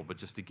this table, but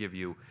just to give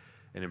you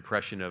an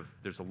impression of,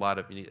 there's a lot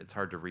of, it's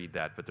hard to read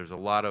that, but there's a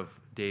lot of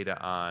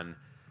data on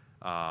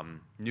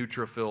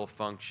neutrophil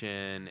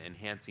function,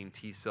 enhancing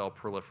T-cell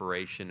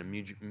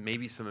proliferation,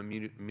 maybe some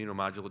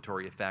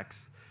immunomodulatory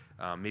effects,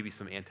 maybe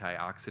some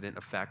antioxidant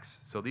effects.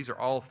 So these are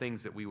all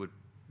things that we would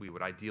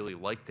ideally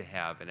like to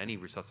have in any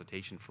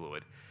resuscitation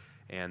fluid,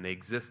 and they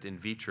exist in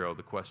vitro.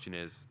 The question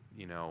is,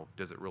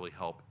 does it really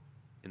help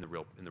in the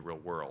real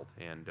world?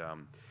 And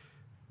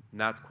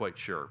not quite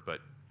sure, but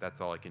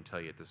that's all I can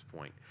tell you at this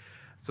point.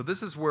 So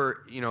this is where,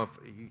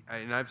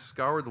 and I've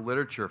scoured the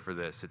literature for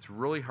this. It's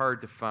really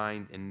hard to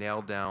find and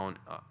nail down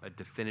a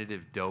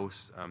definitive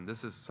dose.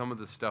 This is some of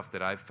the stuff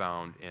that I've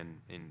found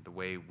in the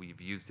way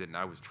we've used it, and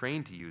I was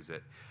trained to use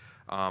it.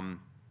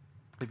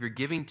 If you're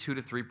giving 2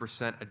 to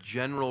 3%, a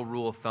general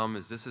rule of thumb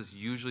is this is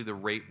usually the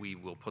rate we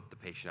will put the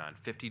patient on,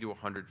 50 to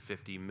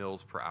 150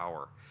 mils per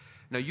hour.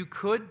 Now, you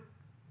could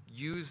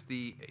use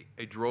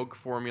a drug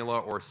formula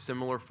or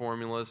similar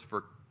formulas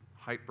for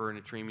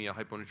hypernatremia,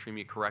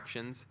 hyponatremia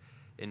corrections,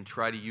 and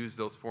try to use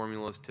those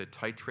formulas to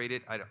titrate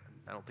it. I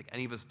don't think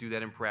any of us do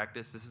that in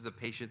practice. This is a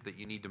patient that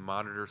you need to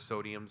monitor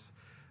sodiums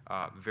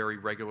very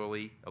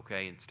regularly,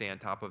 okay, and stay on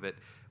top of it.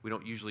 We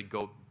don't usually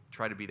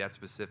try to be that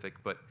specific,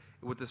 but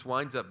what this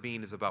winds up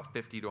being is about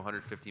 50 to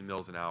 150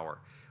 mils an hour.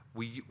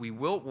 We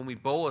will, when we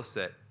bolus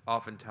it,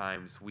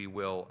 oftentimes we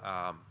will,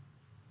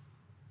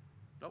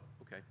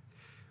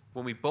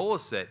 when we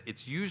bolus it,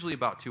 it's usually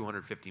about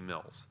 250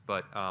 mils,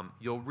 but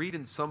you'll read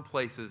in some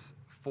places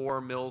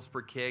 4 mils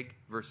per kg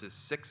versus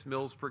 6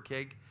 mils per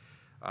kg.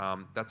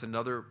 That's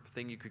another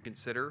thing you could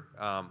consider.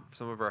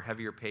 Some of our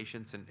heavier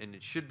patients, and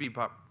it should be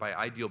by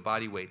ideal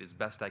body weight as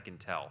best I can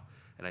tell.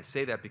 And I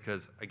say that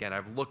because, again,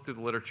 I've looked through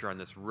the literature on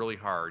this really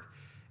hard,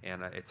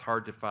 and it's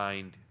hard to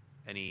find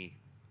any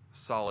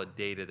solid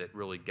data that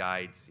really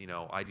guides,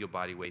 ideal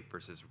body weight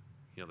versus,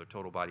 the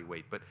total body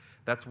weight. But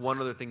that's one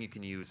other thing you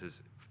can use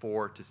is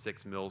 4 to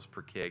 6 mils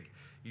per kg.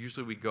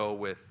 Usually we go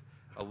with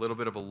a little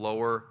bit of a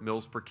lower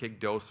mils per kg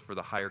dose for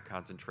the higher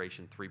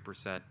concentration,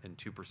 3%, and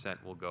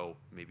 2% will go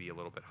maybe a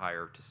little bit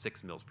higher to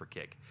 6 mils per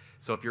kg.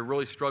 So if you're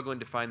really struggling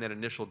to find that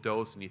initial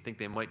dose and you think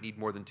they might need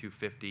more than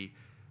 250,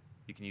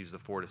 you can use the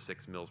 4 to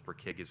 6 mils per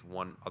kg as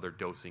one other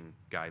dosing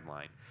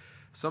guideline.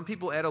 Some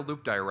people add a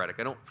loop diuretic.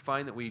 I don't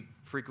find that we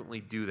frequently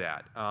do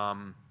that.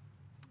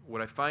 What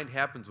I find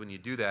happens when you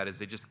do that is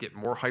they just get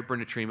more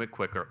hypernatremic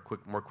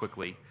more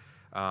quickly.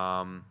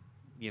 I'm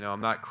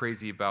not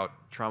crazy about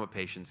trauma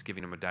patients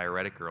giving them a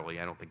diuretic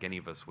early. I don't think any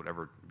of us would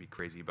ever be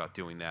crazy about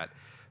doing that.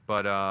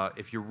 But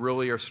if you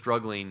really are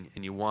struggling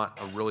and you want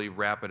a really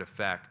rapid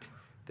effect,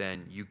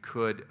 then you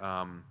could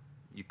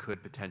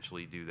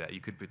potentially do that.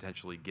 You could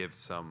potentially give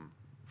some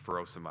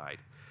furosemide.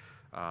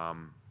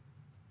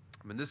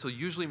 I mean, this will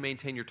usually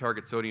maintain your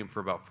target sodium for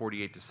about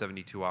 48 to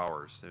 72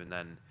 hours, and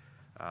then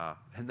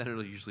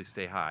it'll usually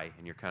stay high,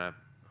 and you're kind of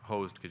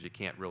hosed because you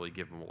can't really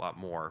give them a lot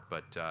more.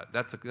 But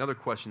that's another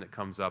question that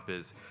comes up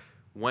is,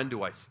 when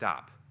do I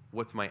stop?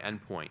 What's my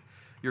endpoint?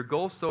 Your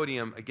goal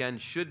sodium, again,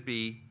 should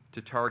be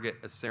to target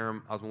a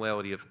serum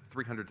osmolality of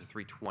 300 to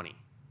 320.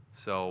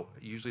 So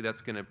usually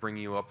that's going to bring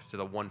you up to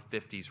the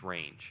 150s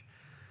range.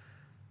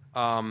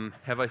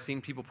 Have I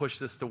seen people push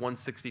this to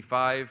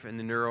 165 in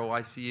the neuro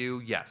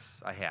ICU?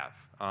 Yes, I have.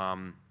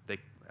 The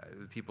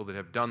people that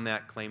have done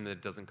that claim that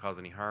it doesn't cause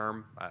any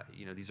harm.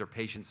 These are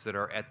patients that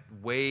are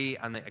way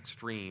on the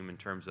extreme in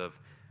terms of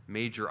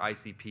major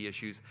ICP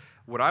issues.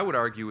 What I would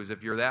argue is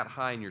if you're that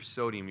high in your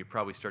sodium, you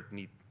probably start to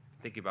need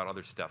thinking about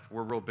other stuff.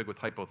 We're real big with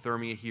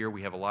hypothermia here.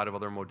 We have a lot of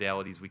other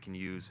modalities we can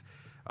use.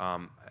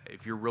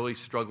 If you're really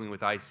struggling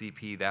with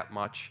ICP that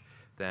much,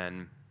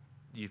 then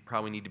you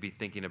probably need to be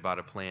thinking about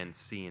a plan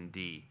C and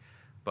D.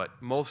 But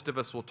most of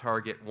us will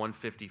target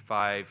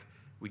 155.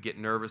 We get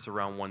nervous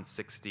around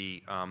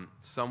 160.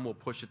 Some will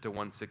push it to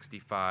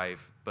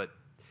 165, but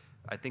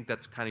I think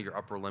that's kind of your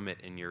upper limit,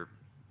 and you're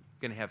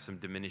going to have some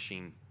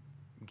diminishing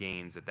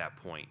gains at that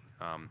point.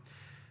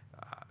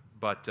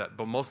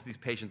 But most of these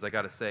patients, I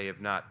got to say,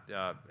 have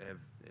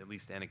at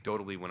least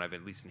anecdotally, when I've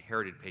at least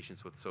inherited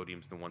patients with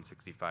sodiums in the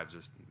 165s,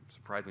 there's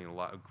surprisingly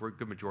a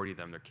good majority of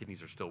them, their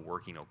kidneys are still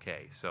working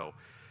okay. So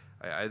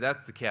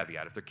that's the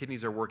caveat. If their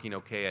kidneys are working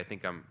okay, I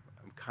think I'm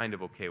kind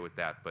of okay with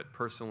that. But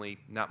personally,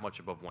 not much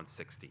above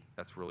 160.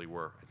 That's really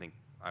where I think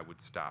I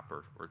would stop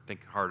or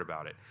think hard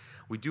about it.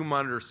 We do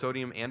monitor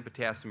sodium and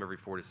potassium every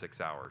 4 to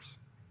 6 hours.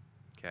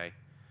 Okay.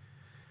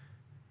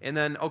 And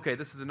then, okay,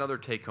 this is another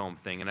take-home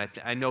thing, and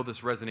I know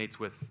this resonates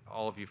with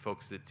all of you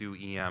folks that do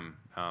EM.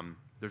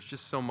 There's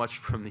just so much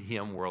from the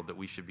EM world that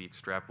we should be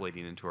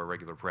extrapolating into our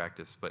regular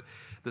practice. But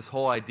this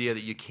whole idea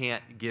that you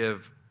can't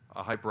give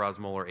a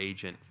hyperosmolar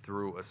agent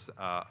through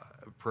a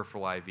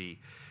peripheral IV.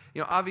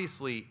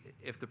 Obviously,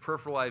 if the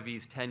peripheral IV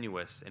is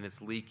tenuous and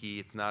it's leaky,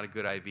 it's not a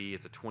good IV,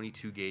 it's a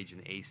 22 gauge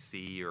in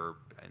AC or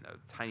in a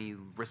tiny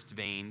wrist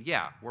vein,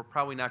 yeah, we're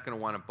probably not going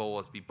to want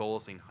to be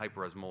bolusing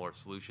hyperosmolar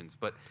solutions.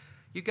 But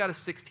you've got a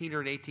 16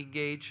 or an 18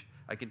 gauge,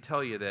 I can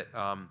tell you that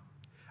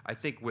I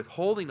think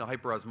withholding a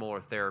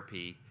hyperosmolar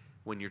therapy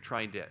when you're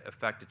trying to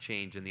affect a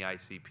change in the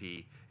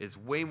ICP is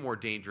way more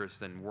dangerous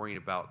than worrying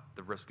about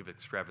the risk of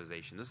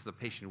extravasation. This is a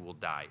patient who will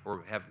die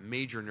or have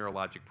major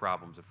neurologic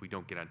problems if we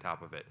don't get on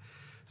top of it.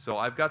 So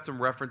I've got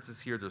some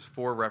references here. There's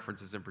 4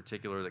 references in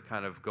particular that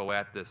kind of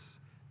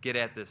get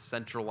at this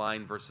central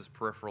line versus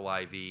peripheral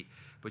IV.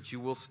 But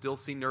you will still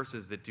see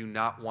nurses that do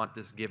not want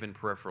this given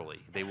peripherally.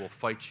 They will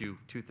fight you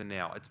tooth and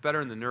nail. It's better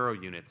in the neuro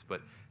units,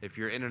 but if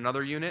you're in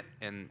another unit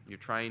and you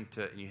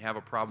have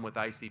a problem with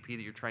ICP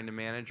that you're trying to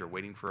manage or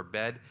waiting for a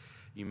bed,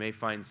 you may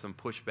find some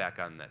pushback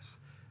on this.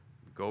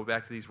 Go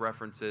back to these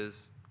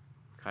references.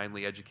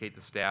 Kindly educate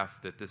the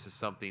staff that this is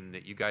something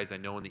that you guys, I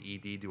know in the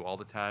ED, do all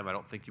the time. I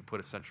don't think you put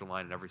a central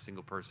line in every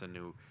single person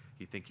who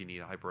you think you need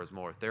a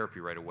hyperosmolar therapy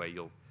right away.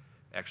 You'll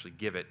actually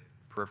give it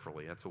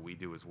peripherally. That's what we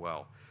do as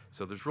well.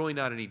 So there's really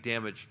not any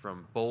damage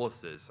from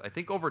boluses. I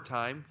think over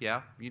time,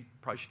 yeah, you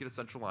probably should get a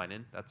central line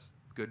in. That's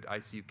good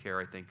ICU care,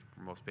 I think,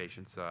 for most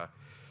patients.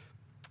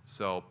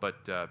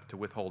 But to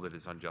withhold it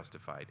is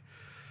unjustified.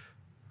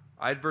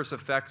 Adverse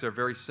effects are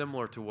very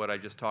similar to what I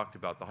just talked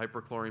about. The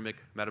hyperchloremic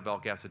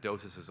metabolic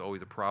acidosis is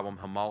always a problem.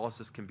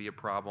 Hemolysis can be a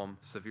problem.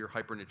 Severe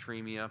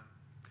hypernatremia.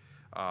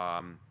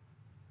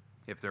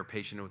 If they're a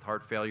patient with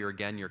heart failure,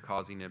 again, you're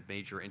causing a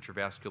major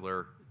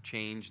intravascular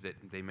change that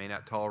they may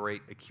not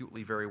tolerate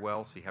acutely very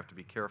well, so you have to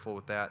be careful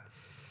with that.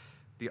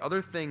 The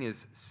other thing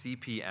is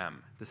CPM.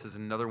 This is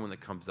another one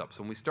that comes up.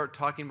 So when we start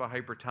talking about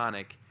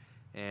hypertonic,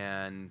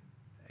 and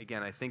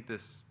again, I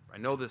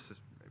know this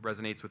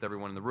resonates with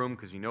everyone in the room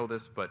because you know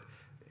this, but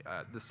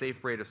the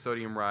safe rate of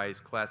sodium rise,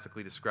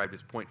 classically described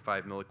as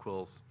 0.5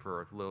 milliquils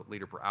per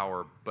liter per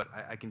hour. But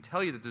I can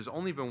tell you that there's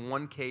only been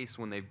one case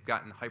when they've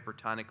gotten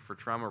hypertonic for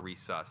trauma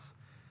resus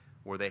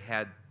where they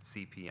had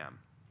CPM.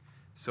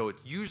 So it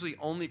usually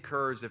only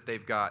occurs if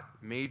they've got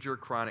major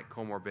chronic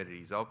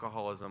comorbidities,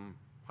 alcoholism,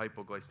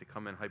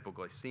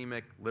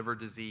 hypoglycemic, liver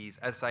disease,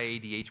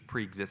 SIADH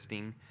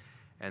pre-existing,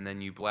 and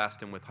then you blast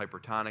them with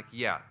hypertonic.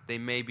 Yeah, they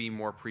may be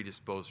more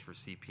predisposed for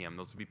CPM.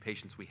 Those would be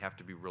patients we have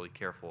to be really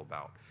careful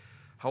about.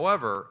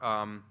 However,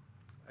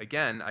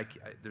 again,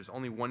 there's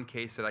only one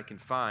case that I can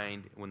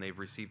find when they've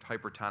received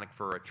hypertonic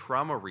for a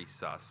trauma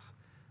resus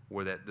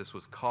where this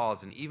was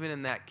caused, and even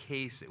in that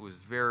case, it was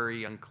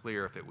very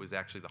unclear if it was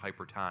actually the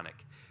hypertonic.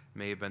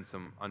 May have been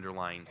some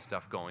underlying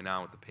stuff going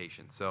on with the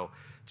patient. So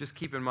just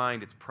keep in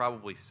mind it's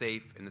probably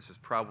safe, and this is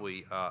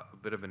probably a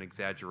bit of an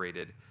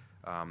exaggerated.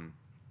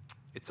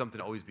 It's something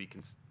to always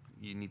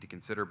you need to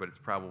consider, but it's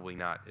probably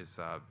not as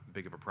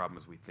big of a problem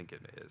as we think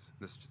it is.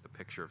 This is just a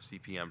picture of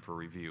CPM for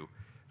review.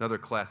 Another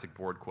classic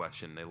board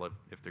question. They love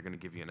if they're going to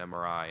give you an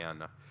MRI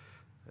on.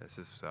 This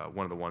is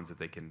one of the ones that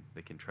they can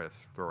try to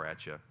throw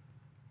at you.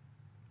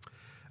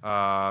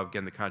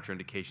 Again, the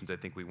contraindications I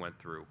think we went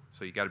through.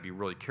 So you got to be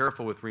really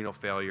careful with renal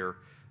failure.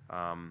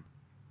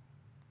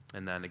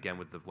 And then again,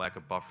 with the lack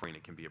of buffering,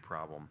 it can be a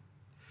problem.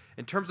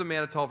 In terms of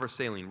mannitol versus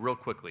saline, real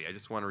quickly, I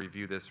just want to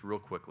review this real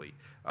quickly.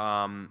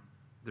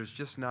 There's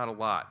just not a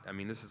lot. I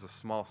mean, this is a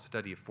small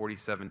study of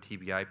 47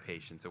 TBI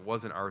patients. It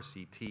wasn't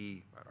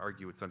RCT. I'd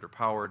argue it's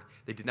underpowered.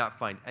 They did not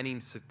find any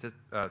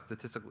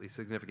statistically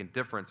significant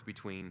difference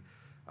between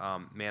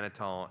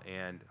mannitol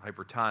and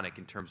hypertonic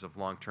in terms of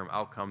long-term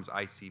outcomes,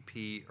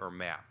 ICP, or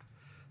MAP.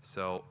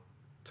 So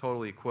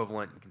totally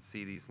equivalent. You can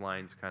see these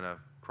lines kind of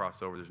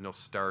cross over. There's no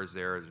stars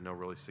there. There's no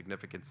really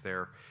significance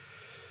there.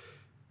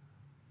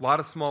 A lot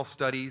of small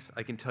studies.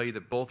 I can tell you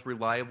that both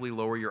reliably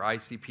lower your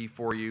ICP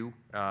for you.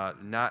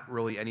 Not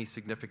really any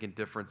significant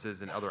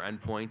differences in other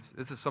endpoints.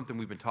 This is something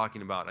we've been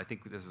talking about. I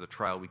think this is a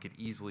trial we could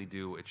easily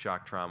do at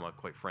Shock Trauma,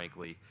 quite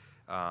frankly.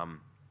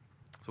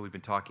 So we've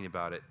been talking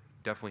about it.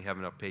 Definitely have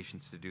enough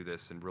patients to do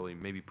this and really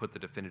maybe put the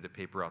definitive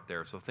paper out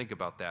there. So think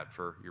about that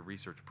for your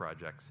research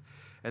projects.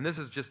 And this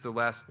is just the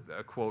last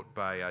quote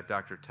by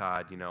Dr.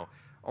 Todd. You know,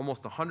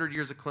 almost 100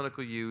 years of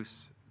clinical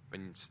use,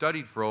 been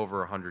studied for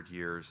over 100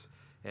 years.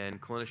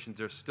 And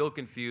clinicians are still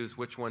confused,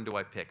 which one do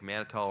I pick,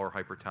 mannitol or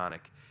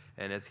hypertonic?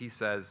 And as he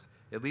says,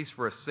 at least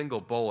for a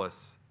single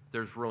bolus,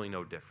 there's really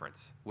no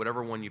difference.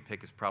 Whatever one you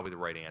pick is probably the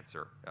right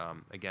answer,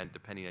 again,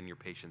 depending on your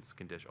patient's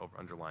condition,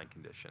 underlying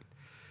condition.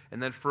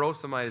 And then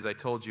furosemide, as I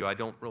told you,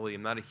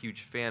 I'm not a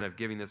huge fan of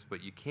giving this,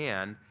 but you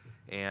can,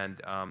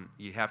 and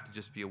you have to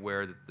just be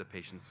aware that the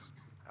patient's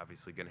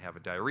obviously going to have a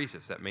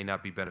diuresis. That may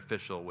not be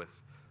beneficial with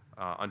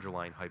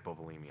underlying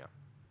hypovolemia.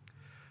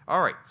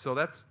 All right, so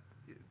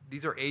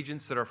these are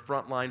agents that are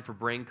frontline for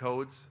brain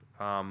codes.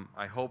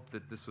 I hope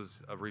that this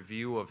was a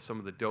review of some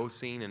of the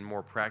dosing and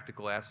more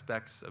practical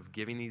aspects of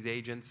giving these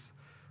agents,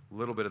 a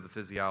little bit of the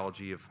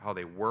physiology of how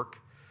they work.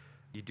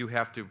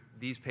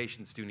 These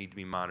patients do need to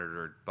be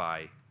monitored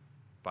by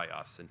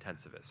us,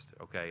 intensivists,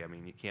 okay? I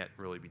mean, you can't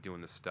really be doing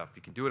this stuff.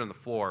 You can do it on the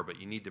floor,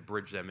 but you need to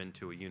bridge them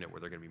into a unit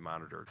where they're going to be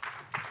monitored.